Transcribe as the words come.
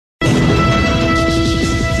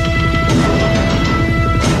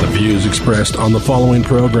expressed on the following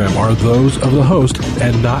program are those of the host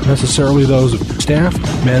and not necessarily those of staff,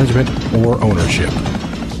 management, or ownership.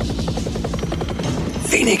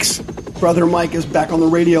 Phoenix! Brother Mike is back on the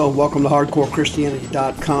radio. Welcome to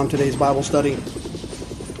HardcoreChristianity.com. Today's Bible study.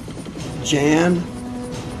 Jan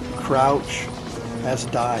Crouch has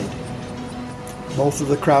died. Both of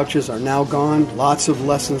the Crouches are now gone. Lots of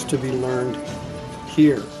lessons to be learned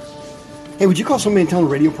here. Hey, would you call somebody and tell them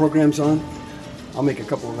the radio program's on? I'll make a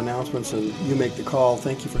couple of announcements and you make the call.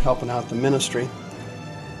 Thank you for helping out the ministry.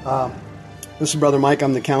 This is Brother Mike.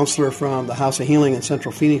 I'm the counselor from the House of Healing in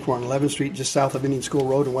Central Phoenix. We're on 11th Street, just south of Indian School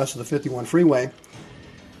Road and west of the 51 freeway.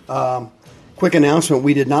 Quick announcement,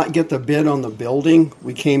 we did not get the bid on the building.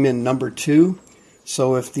 We came in number 2.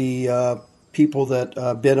 So if the people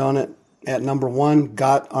that bid on it at number 1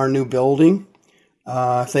 got our new building,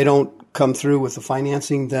 if they don't come through with the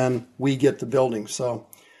financing, then we get the building. So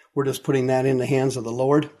we're just putting that in the hands of the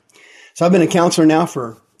Lord. So I've been a counselor now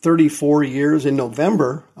for 34 years. In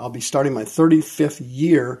November, I'll be starting my 35th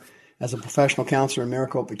year as a professional counselor in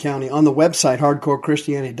Maricopa County. On the website,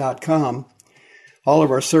 hardcorechristianity.com, all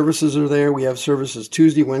of our services are there. We have services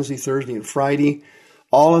Tuesday, Wednesday, Thursday, and Friday.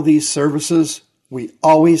 All of these services, we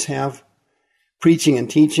always have preaching and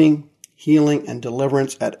teaching, healing and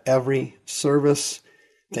deliverance at every service.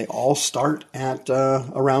 They all start at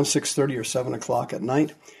around 6:30 or 7 o'clock at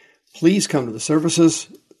night. Please come to the services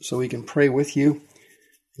so we can pray with you.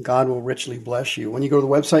 God will richly bless you. When you go to the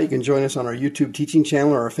website, you can join us on our YouTube teaching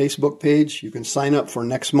channel or our Facebook page. You can sign up for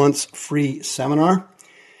next month's free seminar.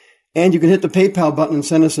 And you can hit the PayPal button and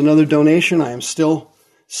send us another donation. I am still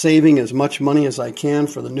saving as much money as I can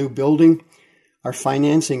for the new building. Our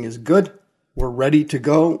financing is good. We're ready to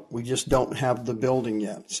go. We just don't have the building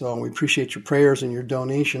yet. So we appreciate your prayers and your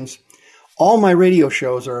donations. All my radio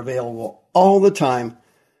shows are available all the time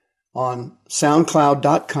on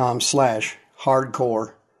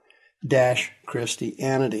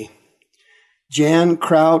soundcloud.com/hardcore-Christianity. Jan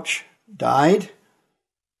Crouch died,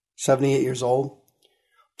 78 years old.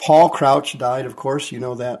 Paul Crouch died, of course, you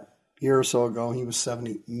know that, a year or so ago. He was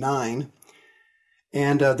 79.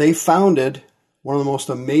 And they founded one of the most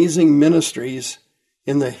amazing ministries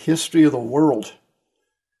in the history of the world.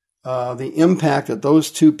 The impact that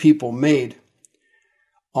those two people made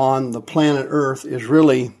on the planet Earth is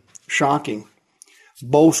really shocking,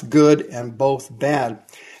 both good and both bad.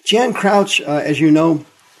 Jan Crouch, as you know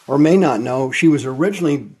or may not know, she was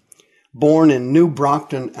originally born in New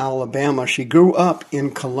Brockton, Alabama. She grew up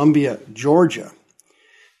in Columbia, Georgia,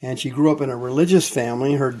 and she grew up in a religious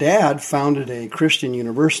family. Her dad founded a Christian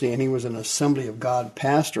university, and he was an Assembly of God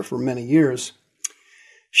pastor for many years.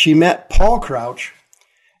 She met Paul Crouch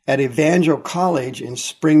at Evangel College in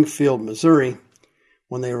Springfield, Missouri,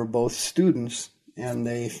 when they were both students, and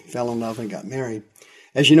they fell in love and got married.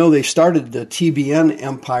 As you know, they started the TBN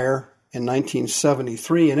empire in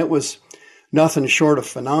 1973, and it was nothing short of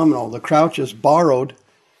phenomenal. The Crouches borrowed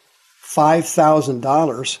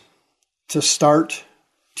 $5,000 to start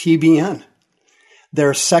TBN.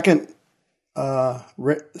 Their second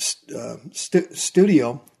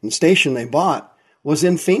studio and station they bought was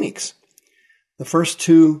in Phoenix. The first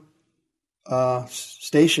 2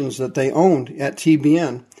 stations that they owned at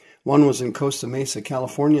TBN, one was in Costa Mesa,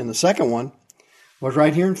 California, and the second one was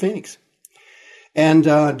right here in Phoenix. And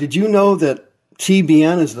did you know that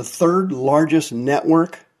TBN is the 3rd largest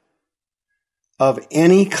network of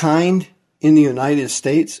any kind in the United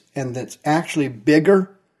States, and that's actually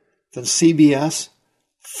bigger than CBS,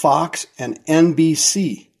 Fox, and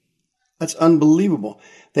NBC? That's unbelievable.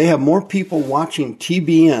 They have more people watching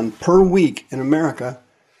TBN per week in America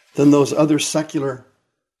than those other secular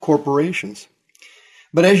corporations.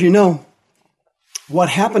 But as you know, what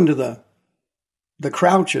happened to the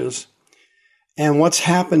Crouches and what's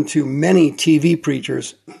happened to many TV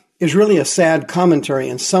preachers is really a sad commentary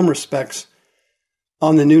in some respects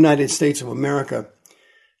on the United States of America.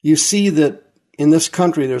 You see that in this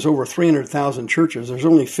country, there's over 300,000 churches. There's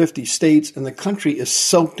only 50 states, and the country is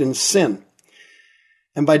soaked in sin.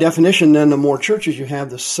 And by definition, then, the more churches you have,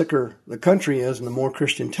 the sicker the country is, and the more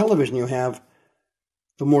Christian television you have,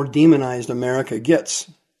 the more demonized America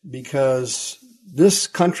gets, because this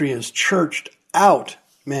country is churched out,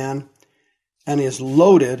 man, and is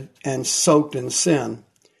loaded and soaked in sin.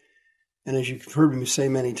 And as you've heard me say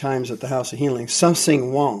many times at the House of Healing,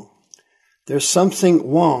 something wrong. There's something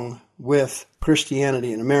wrong with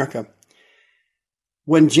Christianity in America.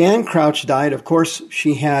 When Jan Crouch died, of course,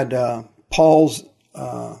 she had Paul's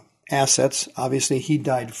assets. Obviously, he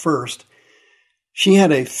died first. She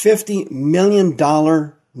had a $50 million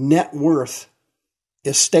net worth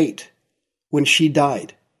estate when she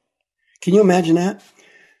died. Can you imagine that?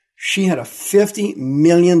 She had a $50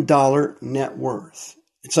 million net worth.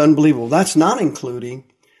 It's unbelievable. That's not including,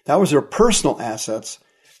 that was her personal assets.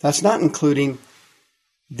 That's not including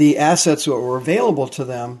the assets that were available to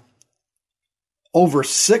them. Over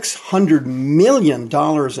 $600 million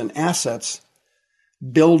in assets,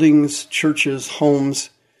 buildings, churches,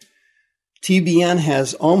 homes. TBN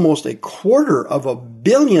has almost $250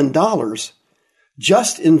 million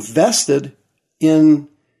just invested in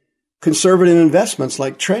conservative investments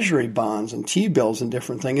like treasury bonds and T-bills and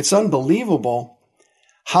different things. It's unbelievable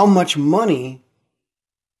how much money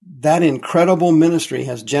that incredible ministry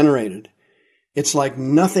has generated. It's like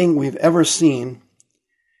nothing we've ever seen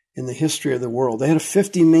in the history of the world. They had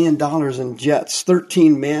 $50 million in jets,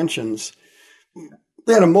 13 mansions.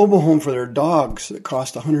 They had a mobile home for their dogs that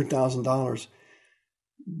cost $100,000.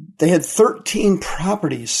 They had 13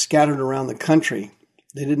 properties scattered around the country.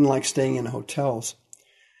 They didn't like staying in hotels.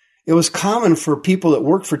 It was common for people that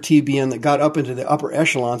worked for TBN that got up into the upper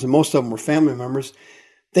echelons, and most of them were family members.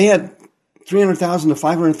 They had $300,000 to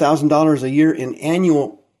 $500,000 a year in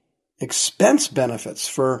annual expense benefits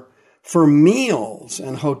for meals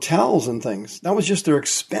and hotels and things. That was just their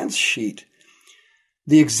expense sheet.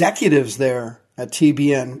 The executives there at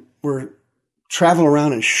TBN were travel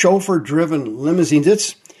around in chauffeur-driven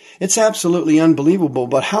limousines. It's absolutely unbelievable.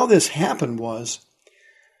 But how this happened was,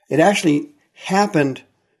 it actually happened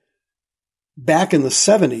back in the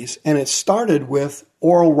 70s, and it started with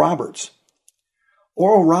Oral Roberts.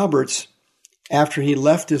 Oral Roberts, after he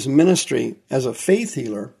left his ministry as a faith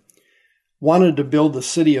healer, wanted to build the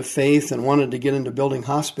city of faith and wanted to get into building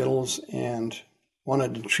hospitals and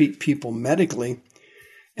wanted to treat people medically.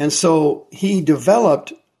 And so he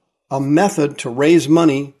developed a method to raise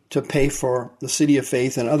money to pay for the city of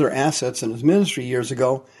faith and other assets in his ministry years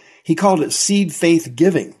ago. He called it seed faith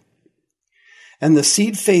giving. And the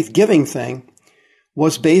seed faith giving thing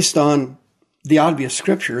was based on the obvious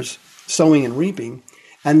scriptures, sowing and reaping.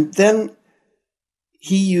 And then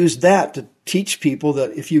he used that to teach people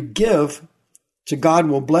that if you give, to God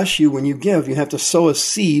will bless you when you give. You have to sow a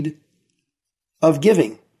seed of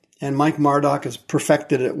giving. And Mike Murdock has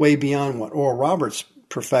perfected it way beyond what Oral Roberts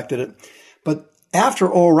perfected it. But after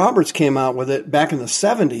Oral Roberts came out with it back in the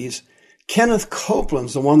 70s, Kenneth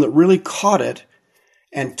Copeland's the one that really caught it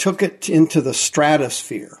and took it into the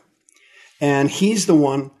stratosphere. And he's the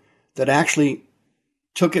one that actually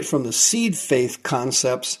took it from the seed faith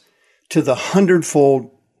concepts to the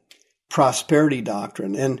hundredfold prosperity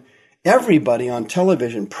doctrine. And everybody on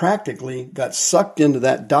television practically got sucked into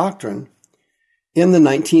that doctrine in the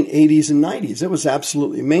 1980s and 90s. It was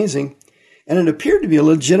absolutely amazing. And it appeared to be a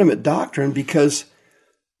legitimate doctrine because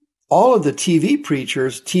all of the TV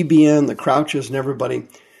preachers, TBN, the Crouches, and everybody,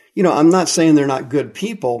 I'm not saying they're not good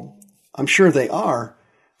people. I'm sure they are.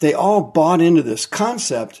 They all bought into this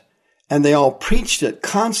concept and they all preached it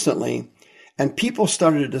constantly. And people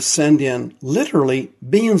started to send in literally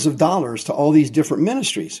billions of dollars to all these different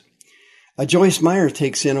ministries. Joyce Meyer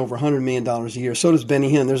takes in over $100 million a year. So does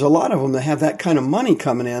Benny Hinn. There's a lot of them that have that kind of money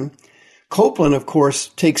coming in. Copeland, of course,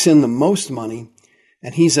 takes in the most money,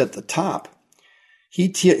 and he's at the top. He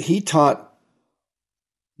taught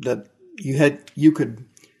that you could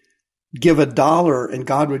give $1 and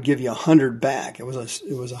God would give you 100 back. It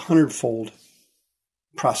was a hundredfold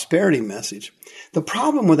prosperity message. The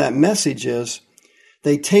problem with that message is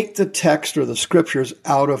they take the text or the scriptures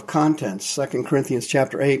out of context. 2 Corinthians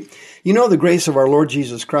chapter 8. You know the grace of our Lord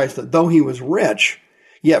Jesus Christ, that though he was rich,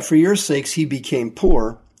 yet for your sakes he became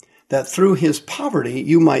poor, that through his poverty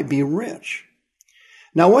you might be rich.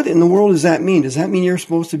 Now what in the world does that mean? Does that mean you're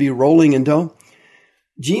supposed to be rolling in dough?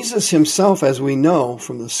 Jesus himself, as we know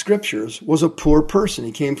from the scriptures, was a poor person.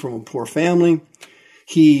 He came from a poor family.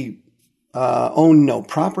 He owned no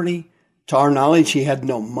property. To our knowledge, he had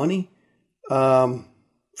no money. From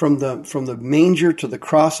the manger to the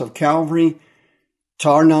cross of Calvary, to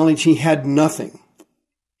our knowledge, he had nothing.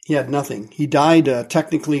 He had nothing. He died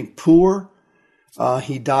technically poor.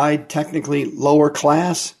 He died technically lower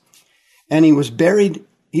class. And he was buried.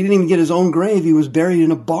 He didn't even get his own grave. He was buried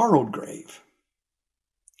in a borrowed grave.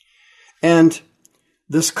 And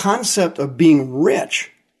this concept of being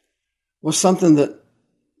rich was something that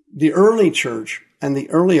the early church and the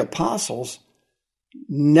early apostles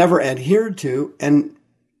never adhered to, and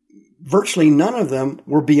virtually none of them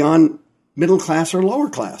were beyond middle class or lower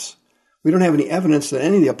class. We don't have any evidence that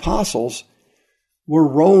any of the apostles were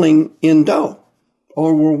rolling in dough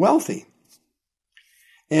or were wealthy.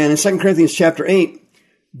 And in 2 Corinthians chapter 8,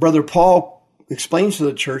 Brother Paul explains to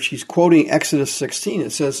the church, he's quoting Exodus 16.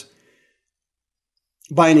 It says,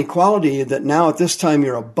 by an equality that now at this time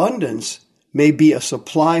your abundance may be a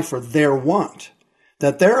supply for their want.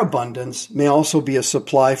 that their abundance may also be a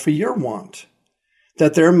supply for your want,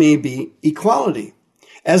 that there may be equality.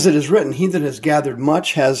 As it is written, he that has gathered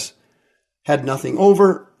much has had nothing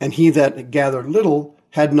over, and he that gathered little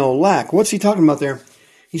had no lack. What's he talking about there?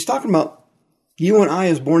 He's talking about you and I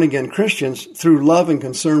as born-again Christians, through love and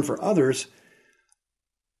concern for others,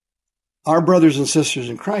 our brothers and sisters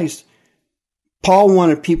in Christ. Paul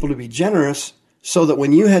wanted people to be generous so that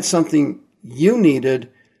when you had something you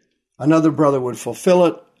needed, another brother would fulfill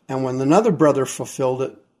it. And when another brother fulfilled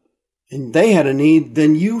it and they had a need,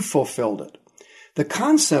 then you fulfilled it. The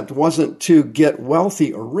concept wasn't to get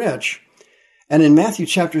wealthy or rich. And in Matthew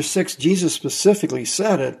chapter 6, Jesus specifically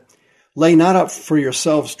said it, lay not up for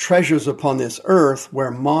yourselves treasures upon this earth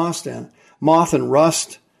where moth and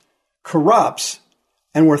rust corrupts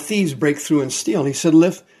and where thieves break through and steal. He said,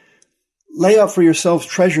 lay up for yourselves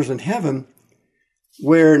treasures in heaven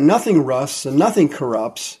where nothing rusts and nothing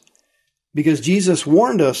corrupts, because Jesus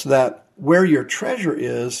warned us that where your treasure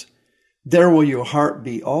is, there will your heart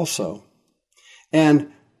be also.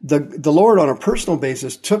 And the Lord, on a personal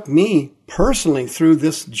basis, took me personally through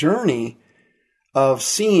this journey of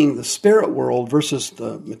seeing the spirit world versus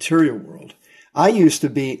the material world. I used to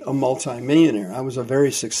be a multimillionaire. I was a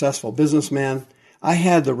very successful businessman. I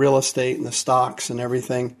had the real estate and the stocks and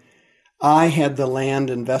everything. I had the land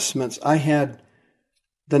investments. I had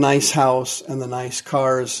the nice house and the nice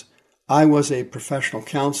cars. I was a professional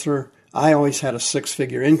counselor. I always had a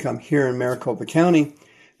six-figure income here in Maricopa County.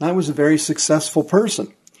 And I was a very successful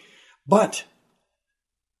person. But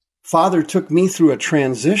Father took me through a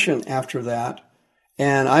transition after that,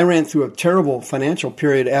 and I ran through a terrible financial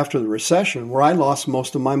period after the recession where I lost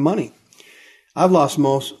most of my money. I've lost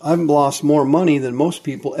more money than most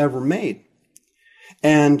people ever made.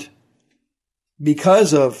 And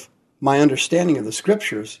because of my understanding of the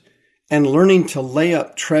scriptures and learning to lay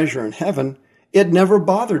up treasure in heaven, it never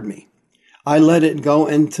bothered me. I let it go,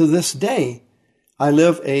 and to this day, I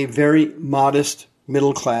live a very modest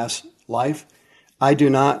middle-class life. I do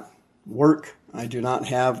not work. I do not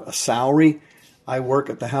have a salary. I work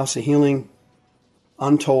at the House of Healing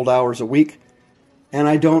untold hours a week, and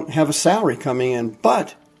I don't have a salary coming in.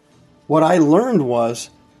 But what I learned was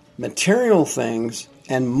material things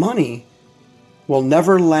and money will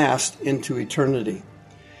never last into eternity.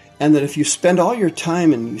 And that if you spend all your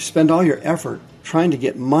time and you spend all your effort trying to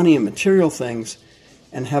get money and material things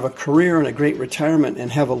and have a career and a great retirement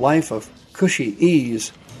and have a life of cushy ease,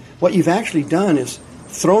 what you've actually done is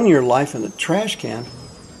thrown your life in the trash can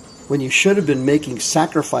when you should have been making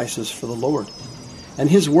sacrifices for the Lord. And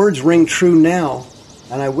his words ring true now,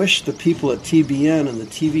 and I wish the people at TBN and the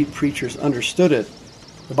TV preachers understood it.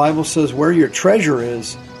 The Bible says, where your treasure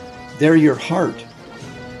is, there your heart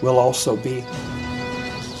will also be.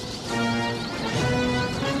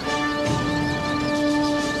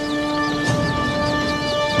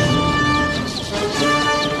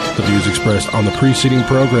 The views expressed on the preceding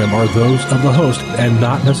program are those of the host and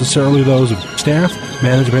not necessarily those of staff,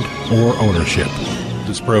 management, or ownership.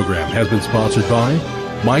 This program has been sponsored by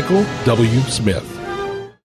Michael W. Smith.